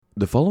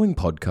The following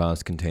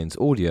podcast contains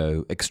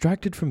audio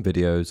extracted from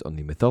videos on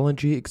the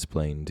Mythology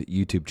Explained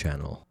YouTube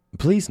channel.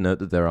 Please note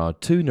that there are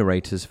two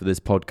narrators for this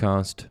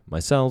podcast,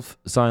 myself,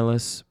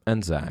 Silas,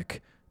 and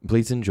Zach.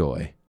 Please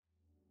enjoy.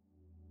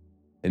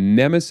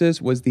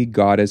 Nemesis was the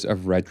goddess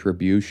of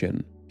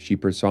retribution. She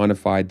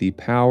personified the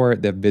power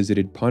that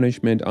visited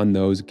punishment on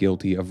those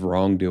guilty of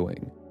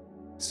wrongdoing.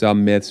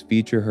 Some myths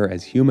feature her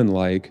as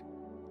human-like,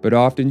 but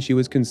often she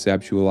was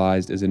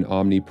conceptualized as an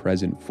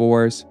omnipresent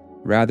force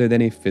rather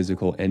than a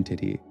physical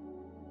entity.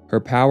 Her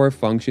power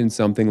functions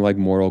something like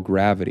moral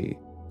gravity,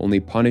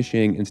 only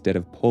punishing instead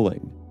of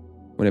pulling.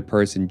 When a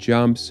person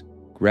jumps,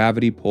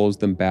 gravity pulls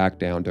them back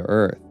down to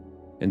earth.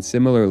 And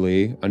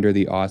similarly, under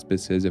the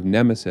auspices of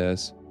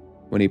Nemesis,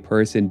 when a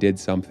person did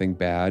something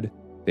bad,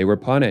 they were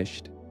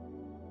punished.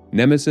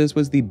 Nemesis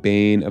was the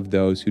bane of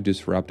those who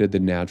disrupted the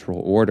natural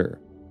order.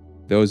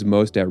 Those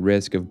most at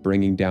risk of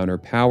bringing down her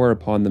power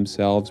upon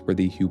themselves were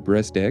the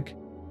hubristic,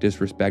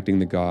 disrespecting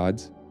the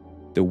gods,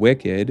 the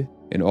wicked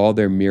in all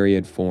their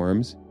myriad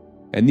forms,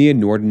 and the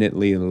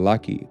inordinately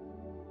lucky.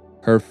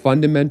 Her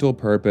fundamental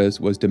purpose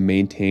was to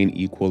maintain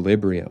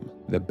equilibrium,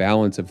 the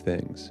balance of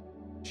things.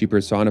 She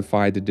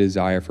personified the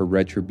desire for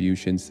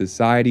retribution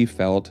society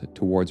felt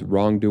towards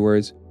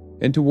wrongdoers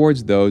and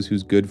towards those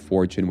whose good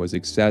fortune was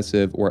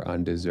excessive or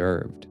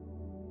undeserved.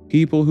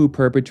 People who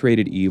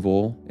perpetrated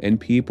evil and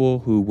people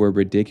who were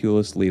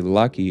ridiculously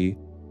lucky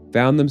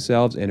found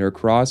themselves in her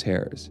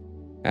crosshairs,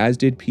 as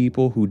did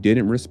people who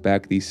didn't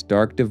respect the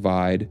stark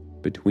divide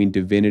between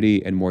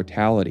divinity and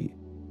mortality,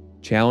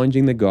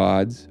 challenging the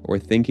gods or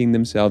thinking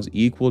themselves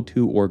equal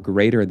to or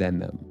greater than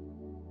them.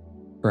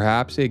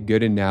 Perhaps a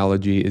good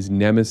analogy is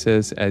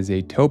Nemesis as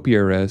a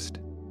topiarist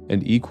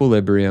and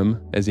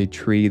equilibrium as a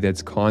tree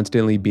that's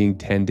constantly being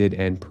tended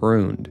and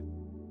pruned.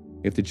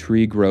 If the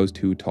tree grows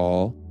too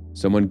tall,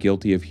 someone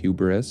guilty of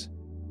hubris,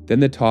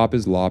 then the top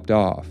is lopped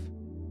off.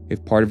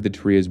 If part of the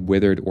tree is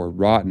withered or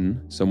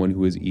rotten, someone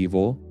who is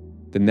evil,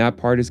 then that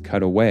part is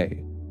cut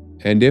away.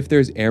 And if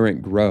there's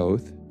errant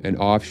growth, an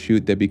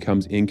offshoot that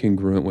becomes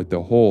incongruent with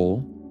the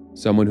whole,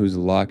 someone whose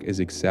luck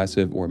is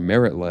excessive or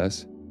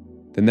meritless,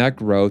 then that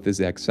growth is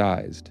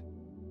excised.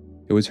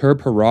 It was her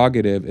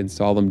prerogative and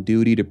solemn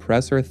duty to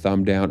press her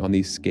thumb down on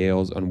these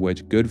scales on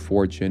which good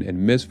fortune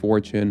and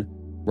misfortune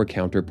were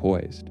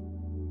counterpoised,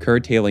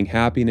 curtailing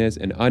happiness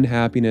and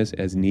unhappiness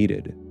as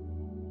needed.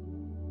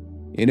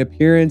 In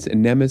appearance,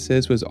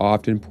 Nemesis was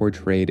often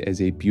portrayed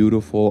as a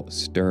beautiful,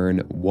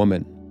 stern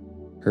woman.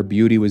 Her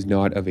beauty was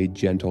not of a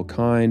gentle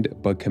kind,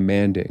 but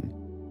commanding,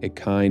 a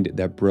kind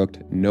that brooked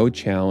no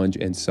challenge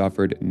and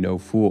suffered no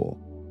fool,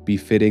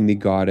 befitting the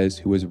goddess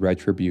who was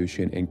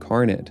retribution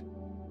incarnate.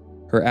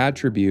 Her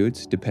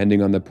attributes,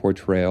 depending on the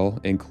portrayal,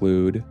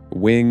 include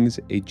wings,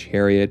 a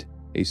chariot,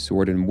 a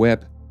sword and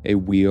whip, a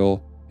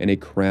wheel, and a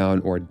crown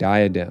or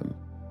diadem.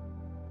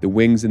 The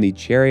wings in the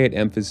chariot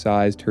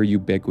emphasized her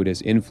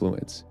ubiquitous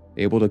influence,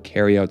 able to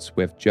carry out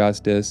swift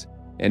justice,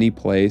 any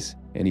place,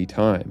 any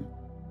time.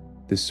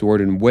 The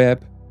sword and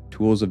whip,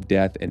 tools of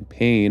death and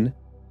pain,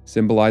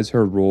 symbolize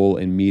her role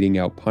in meting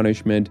out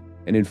punishment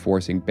and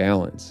enforcing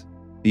balance.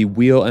 The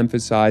wheel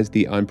emphasized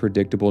the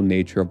unpredictable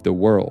nature of the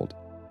world,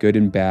 good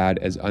and bad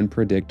as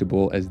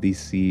unpredictable as the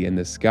sea and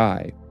the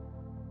sky.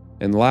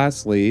 And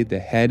lastly, the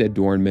head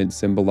adornment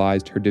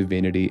symbolized her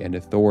divinity and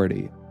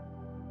authority.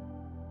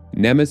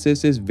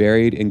 Nemesis's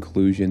varied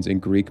inclusions in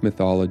Greek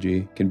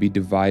mythology can be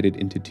divided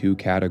into two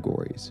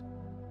categories: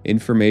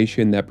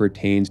 information that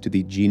pertains to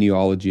the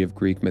genealogy of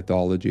Greek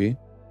mythology,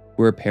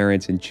 who her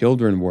parents and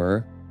children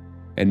were,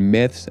 and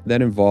myths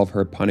that involve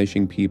her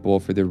punishing people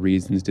for the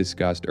reasons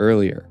discussed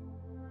earlier.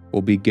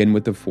 We'll begin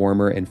with the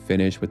former and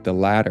finish with the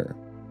latter.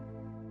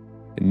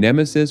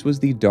 Nemesis was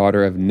the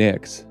daughter of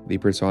Nyx, the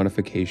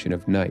personification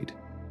of night.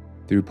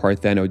 Through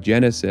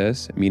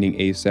parthenogenesis, meaning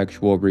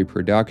asexual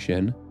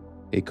reproduction,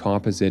 a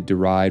composite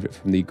derived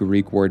from the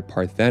Greek word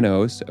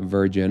parthenos,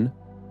 virgin,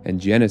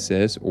 and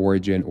genesis,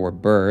 origin or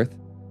birth,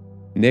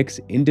 Nyx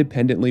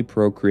independently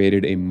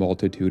procreated a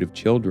multitude of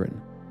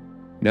children.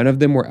 None of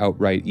them were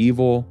outright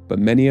evil, but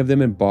many of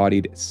them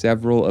embodied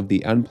several of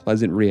the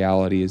unpleasant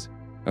realities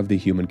of the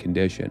human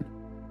condition,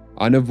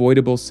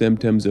 unavoidable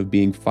symptoms of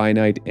being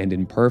finite and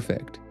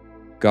imperfect.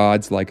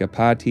 Gods like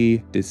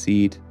apathy,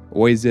 deceit,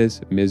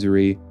 oisis,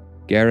 misery,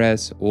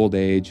 geras, old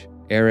age,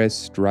 eris,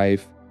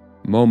 strife,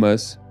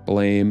 momus,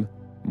 blame,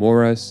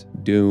 morus,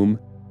 doom,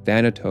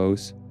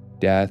 thanatos,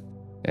 death,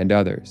 and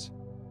others.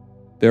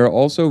 There are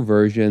also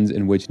versions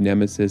in which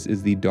Nemesis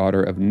is the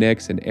daughter of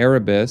Nyx and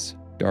Erebus,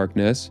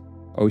 darkness,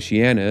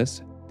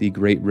 Oceanus, the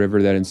great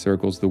river that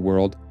encircles the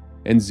world,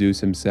 and Zeus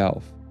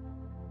himself.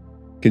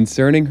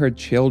 Concerning her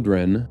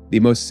children,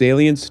 the most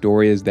salient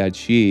story is that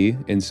she,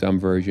 in some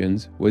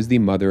versions, was the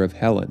mother of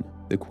Helen,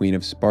 the queen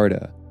of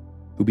Sparta,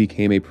 who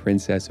became a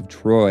princess of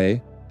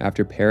Troy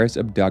after Paris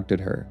abducted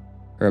her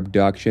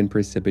abduction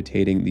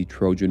precipitating the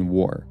Trojan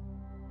War.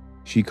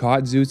 She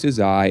caught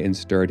Zeus's eye and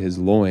stirred his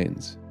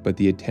loins, but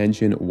the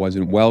attention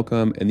wasn't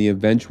welcome and the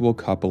eventual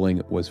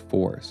coupling was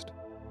forced.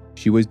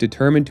 She was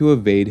determined to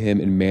evade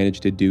him and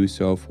managed to do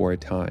so for a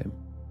time.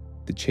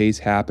 The chase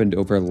happened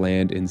over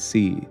land and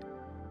sea.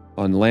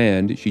 On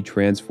land, she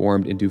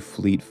transformed into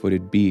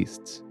fleet-footed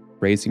beasts,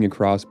 racing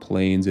across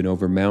plains and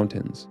over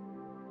mountains.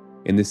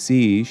 In the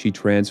sea, she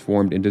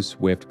transformed into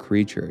swift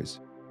creatures,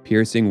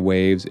 piercing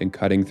waves and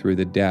cutting through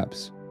the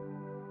depths.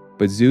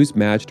 But Zeus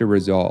matched her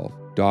resolve,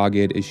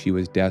 dogged as she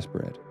was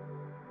desperate.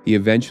 He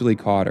eventually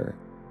caught her,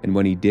 and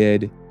when he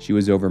did, she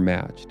was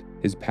overmatched,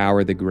 his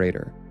power the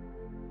greater.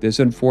 This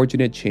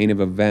unfortunate chain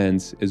of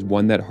events is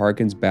one that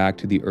harkens back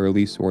to the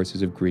early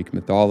sources of Greek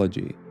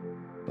mythology.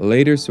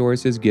 Later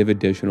sources give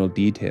additional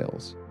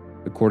details.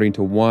 According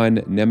to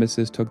one,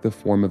 Nemesis took the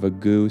form of a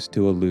goose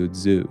to elude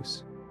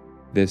Zeus.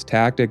 This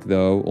tactic,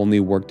 though,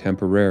 only worked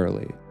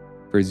temporarily,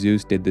 for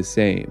Zeus did the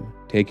same,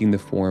 taking the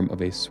form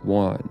of a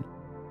swan.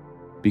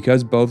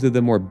 Because both of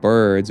them were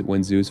birds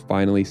when Zeus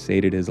finally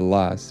sated his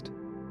lust,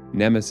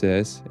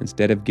 Nemesis,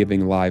 instead of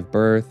giving live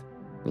birth,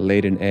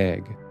 laid an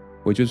egg,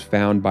 which was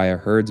found by a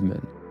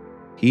herdsman.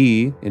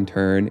 He, in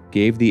turn,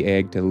 gave the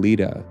egg to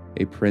Leda,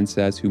 a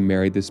princess who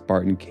married the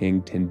Spartan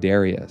king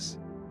Tyndareus.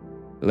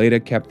 Leda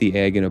kept the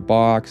egg in a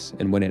box,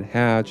 and when it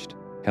hatched,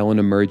 Helen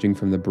emerging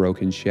from the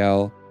broken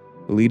shell,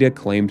 Leda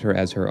claimed her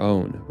as her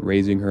own,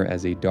 raising her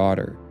as a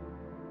daughter.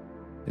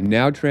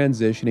 Now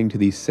transitioning to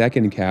the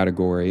second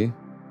category,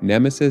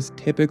 Nemesis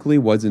typically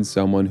wasn't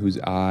someone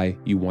whose eye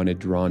you wanted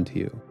drawn to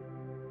you.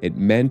 It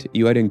meant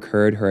you had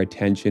incurred her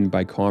attention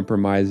by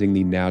compromising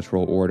the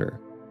natural order,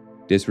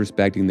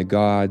 disrespecting the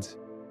gods,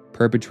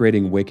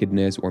 perpetrating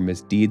wickedness or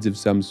misdeeds of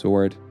some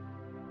sort,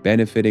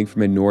 benefiting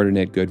from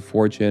inordinate good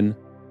fortune,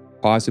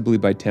 possibly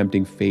by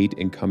tempting fate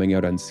and coming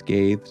out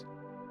unscathed,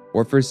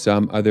 or for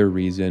some other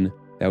reason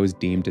that was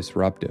deemed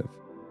disruptive.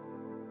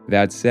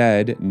 That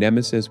said,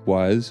 Nemesis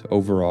was,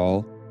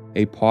 overall,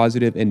 a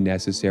positive and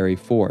necessary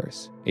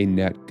force, a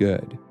net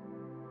good.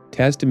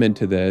 Testament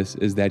to this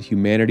is that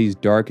humanity's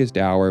darkest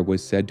hour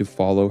was said to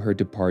follow her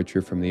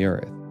departure from the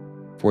earth,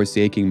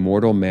 forsaking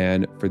mortal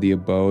man for the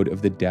abode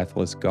of the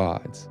deathless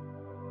gods.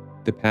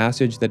 The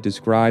passage that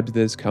describes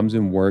this comes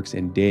in works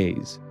and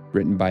days,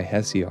 written by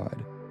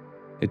Hesiod.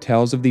 It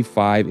tells of the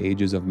 5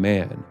 ages of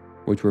man,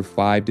 which were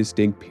 5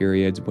 distinct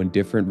periods when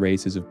different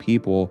races of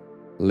people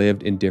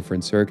lived in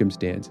different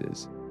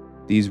circumstances,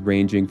 these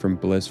ranging from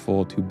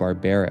blissful to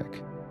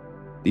barbaric.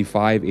 The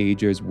 5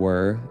 ages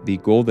were the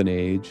Golden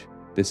Age,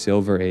 the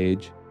Silver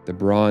Age, the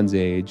Bronze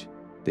Age,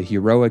 the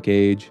Heroic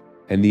Age,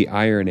 and the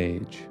Iron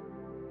Age.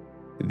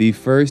 The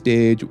first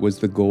age was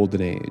the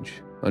Golden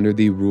Age, under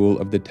the rule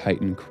of the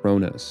Titan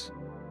Cronus.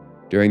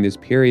 During this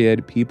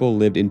period, people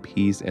lived in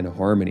peace and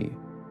harmony,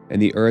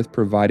 and the earth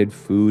provided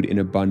food in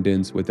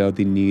abundance without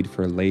the need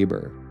for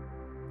labor.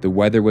 The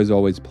weather was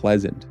always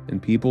pleasant,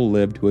 and people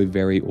lived to a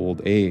very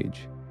old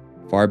age,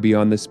 far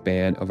beyond the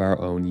span of our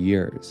own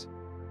years,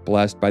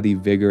 blessed by the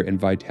vigor and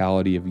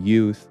vitality of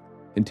youth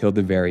until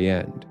the very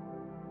end.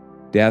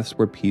 Deaths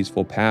were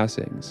peaceful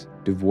passings,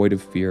 devoid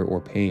of fear or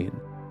pain,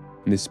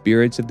 and the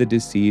spirits of the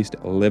deceased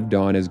lived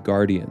on as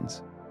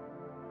guardians.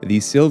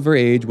 The Silver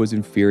Age was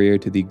inferior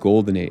to the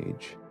Golden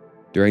Age.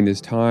 During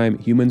this time,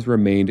 humans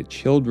remained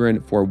children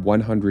for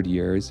 100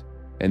 years,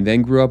 and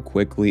then grew up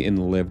quickly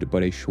and lived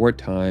but a short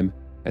time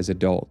as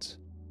adults.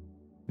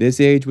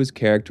 This age was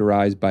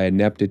characterized by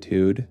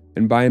ineptitude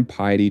and by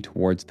impiety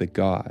towards the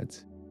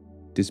gods.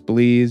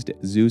 Displeased,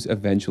 Zeus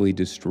eventually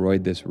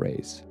destroyed this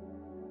race.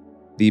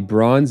 The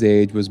Bronze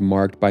Age was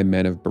marked by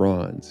men of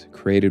bronze,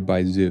 created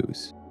by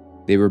Zeus.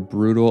 They were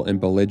brutal and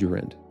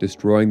belligerent,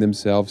 destroying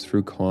themselves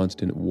through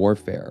constant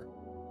warfare.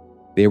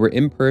 They were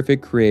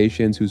imperfect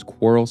creations whose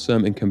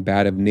quarrelsome and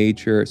combative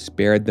nature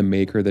spared the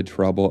maker the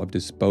trouble of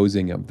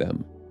disposing of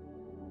them.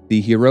 The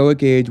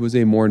Heroic Age was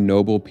a more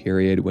noble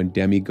period when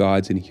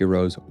demigods and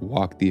heroes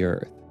walked the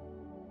earth.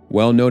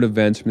 Well-known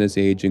events from this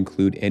age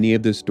include any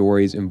of the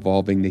stories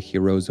involving the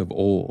heroes of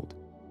old: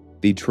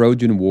 the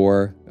Trojan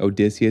War,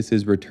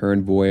 Odysseus'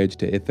 return voyage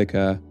to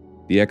Ithaca,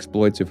 the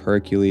exploits of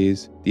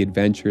Hercules, the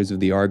adventures of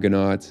the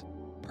Argonauts,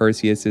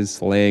 Perseus'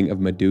 slaying of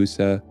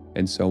Medusa,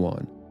 and so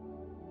on.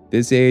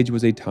 This age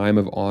was a time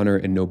of honor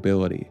and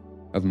nobility,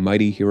 of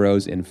mighty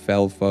heroes and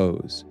fell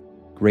foes,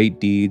 great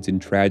deeds and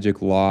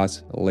tragic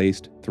loss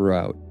laced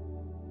throughout.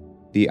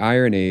 The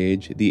Iron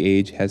Age, the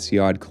age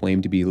Hesiod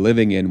claimed to be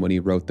living in when he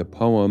wrote the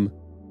poem,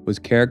 was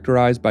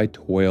characterized by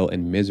toil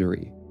and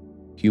misery.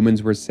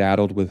 Humans were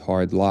saddled with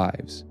hard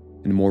lives,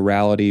 and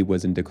morality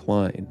was in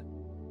decline.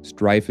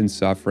 Strife and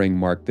suffering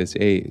marked this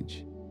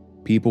age.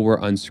 People were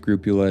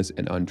unscrupulous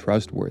and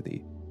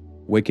untrustworthy.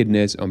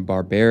 Wickedness and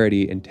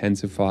barbarity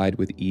intensified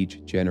with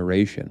each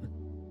generation.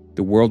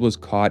 The world was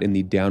caught in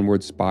the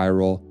downward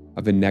spiral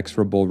of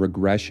inexorable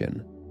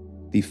regression.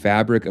 The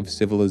fabric of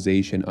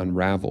civilization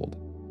unraveled,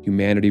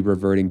 humanity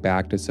reverting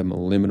back to some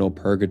liminal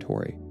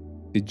purgatory,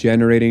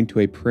 degenerating to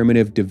a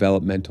primitive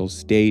developmental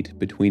state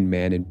between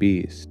man and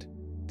beast.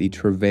 The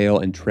travail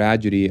and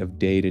tragedy of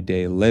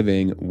day-to-day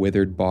living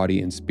withered body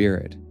and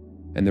spirit,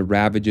 and the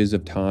ravages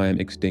of time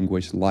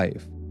extinguished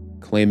life,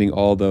 claiming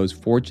all those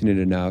fortunate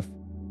enough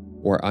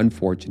or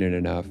unfortunate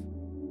enough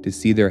to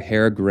see their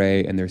hair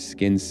gray and their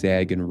skin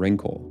sag and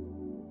wrinkle.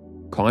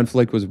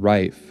 Conflict was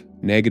rife,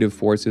 Negative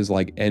forces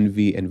like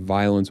envy and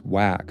violence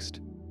waxed,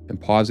 and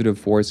positive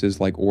forces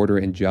like order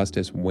and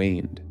justice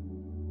waned.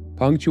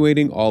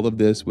 Punctuating all of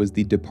this was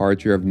the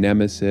departure of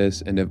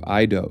Nemesis and of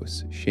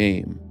Eidos,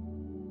 shame.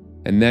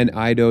 And then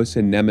Eidos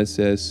and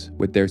Nemesis,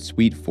 with their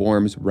sweet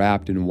forms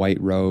wrapped in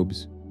white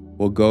robes,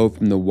 will go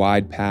from the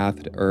wide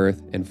path to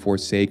earth and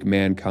forsake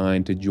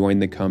mankind to join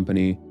the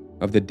company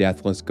of the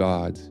deathless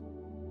gods.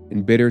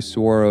 And bitter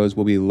sorrows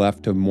will be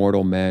left to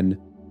mortal men,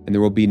 and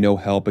there will be no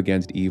help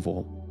against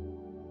evil.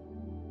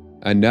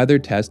 Another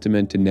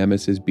testament to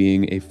Nemesis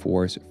being a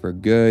force for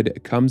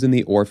good comes in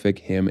the Orphic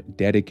hymn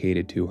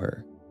dedicated to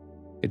her.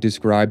 It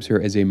describes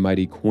her as a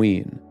mighty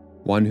queen,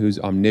 one whose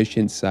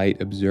omniscient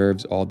sight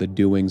observes all the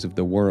doings of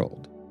the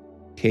world,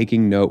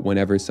 taking note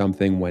whenever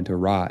something went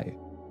awry.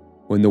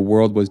 When the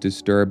world was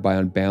disturbed by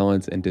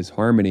unbalance and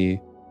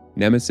disharmony,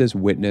 Nemesis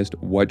witnessed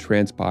what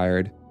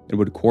transpired and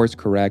would course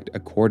correct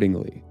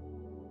accordingly,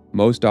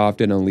 most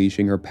often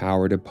unleashing her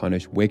power to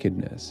punish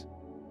wickedness.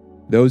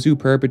 Those who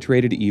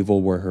perpetrated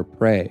evil were her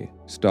prey,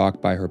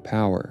 stalked by her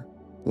power,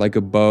 like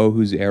a bow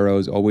whose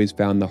arrows always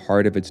found the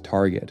heart of its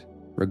target,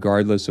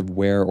 regardless of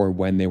where or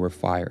when they were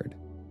fired.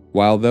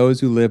 While those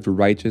who lived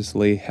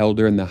righteously held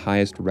her in the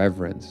highest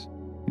reverence,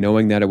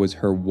 knowing that it was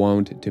her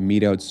wont to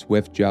mete out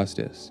swift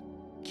justice,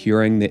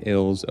 curing the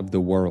ills of the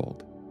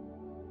world.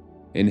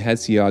 In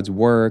Hesiod's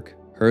work,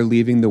 her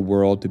leaving the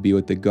world to be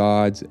with the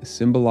gods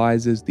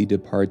symbolizes the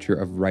departure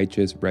of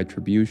righteous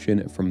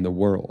retribution from the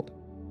world,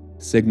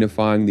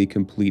 signifying the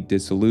complete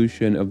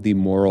dissolution of the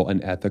moral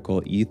and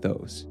ethical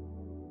ethos.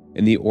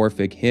 In the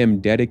Orphic hymn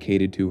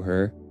dedicated to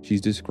her,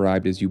 she's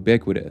described as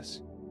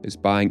ubiquitous,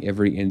 espying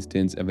every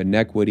instance of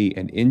inequity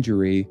and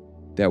injury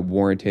that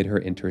warranted her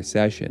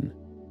intercession,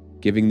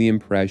 giving the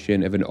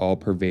impression of an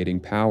all-pervading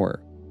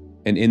power.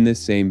 And in this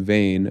same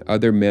vein,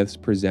 other myths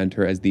present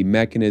her as the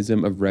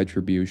mechanism of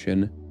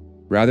retribution,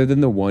 rather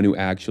than the one who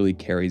actually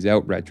carries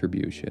out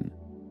retribution.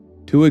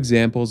 Two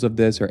examples of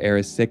this are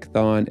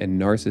Erisichthon and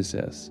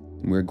Narcissus,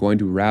 and we're going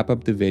to wrap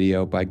up the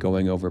video by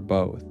going over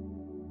both.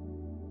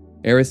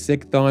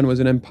 Erisichthon was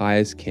an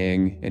impious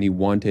king, and he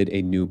wanted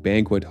a new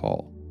banquet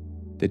hall.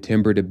 The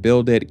timber to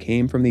build it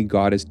came from the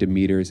goddess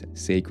Demeter's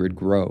sacred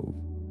grove.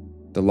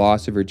 The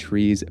loss of her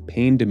trees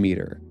pained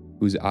Demeter,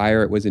 whose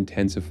ire it was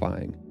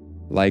intensifying,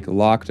 like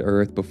locked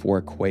earth before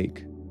a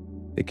quake.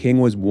 The king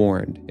was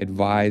warned,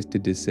 advised to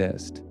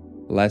desist,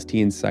 lest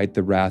he incite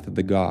the wrath of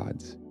the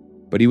gods.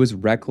 But he was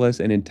reckless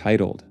and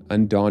entitled,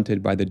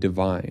 undaunted by the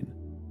divine.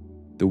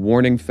 The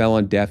warning fell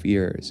on deaf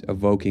ears,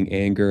 evoking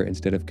anger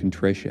instead of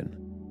contrition.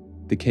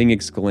 The king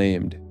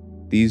exclaimed,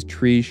 "These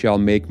trees shall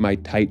make my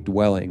tight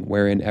dwelling,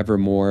 wherein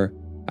evermore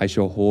I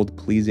shall hold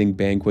pleasing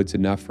banquets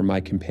enough for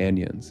my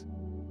companions."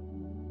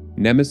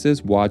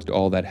 Nemesis watched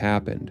all that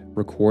happened,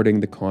 recording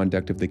the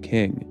conduct of the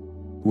king,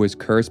 who was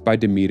cursed by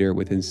Demeter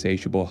with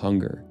insatiable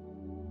hunger.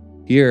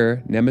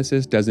 Here,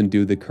 Nemesis doesn't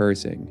do the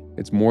cursing.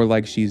 It's more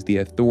like she's the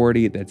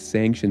authority that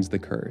sanctions the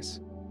curse,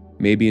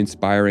 maybe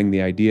inspiring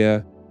the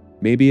idea,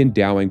 maybe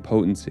endowing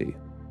potency.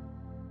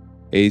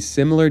 A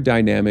similar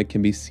dynamic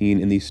can be seen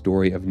in the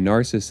story of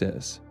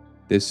Narcissus,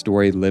 this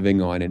story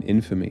living on in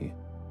infamy.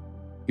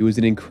 He was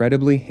an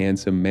incredibly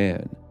handsome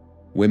man.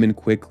 Women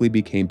quickly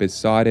became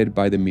besotted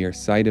by the mere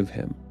sight of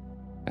him,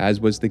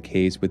 as was the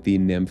case with the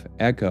nymph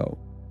Echo,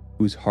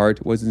 whose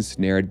heart was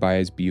ensnared by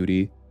his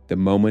beauty the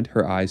moment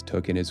her eyes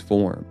took in his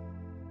form.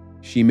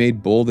 She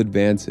made bold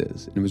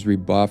advances and was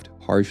rebuffed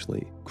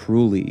harshly,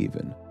 cruelly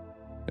even.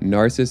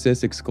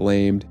 Narcissus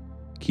exclaimed,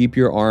 "Keep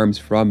your arms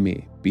from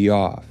me, be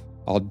off.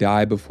 I'll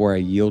die before I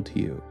yield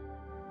to you."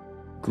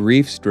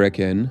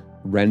 Grief-stricken,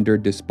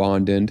 rendered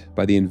despondent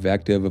by the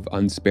invective of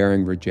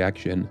unsparing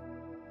rejection,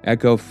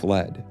 Echo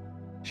fled.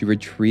 She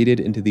retreated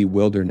into the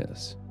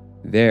wilderness.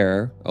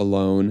 There,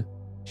 alone,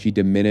 she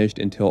diminished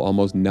until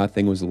almost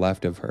nothing was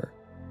left of her,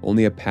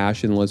 only a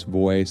passionless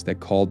voice that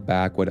called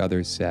back what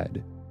others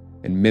said,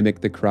 and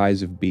mimicked the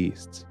cries of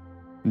beasts,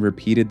 and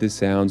repeated the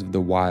sounds of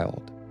the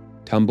wild,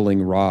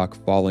 tumbling rock,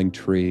 falling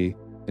tree,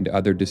 and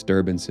other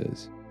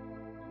disturbances.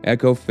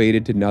 Echo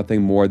faded to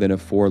nothing more than a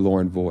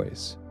forlorn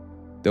voice.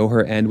 Though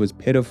her end was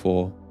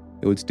pitiful,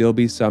 it would still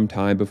be some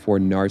time before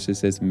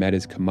Narcissus met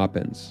his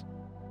comeuppance.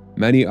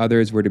 Many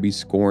others were to be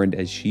scorned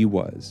as she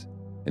was,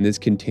 and this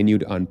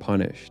continued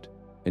unpunished,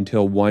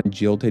 until one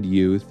jilted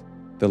youth,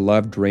 the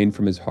love drained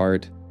from his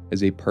heart,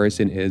 as a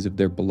person is of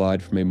their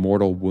blood from a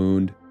mortal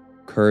wound,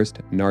 cursed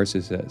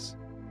Narcissus.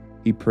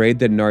 He prayed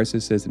that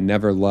Narcissus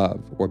never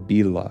love or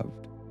be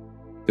loved.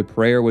 The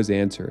prayer was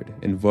answered,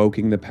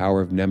 invoking the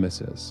power of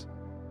Nemesis.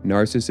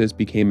 Narcissus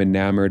became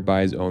enamored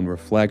by his own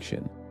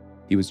reflection.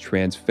 He was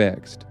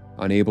transfixed,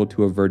 unable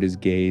to avert his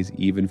gaze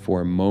even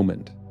for a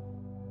moment.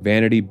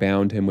 Vanity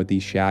bound him with the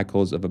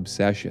shackles of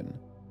obsession.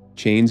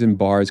 Chains and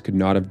bars could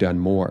not have done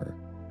more.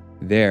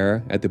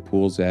 There, at the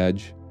pool's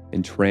edge,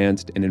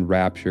 entranced and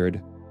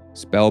enraptured,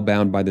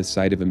 spellbound by the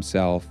sight of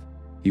himself,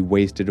 he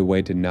wasted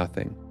away to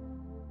nothing.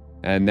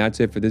 And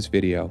that's it for this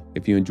video.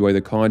 If you enjoy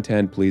the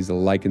content, please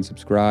like and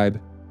subscribe.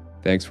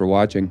 Thanks for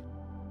watching.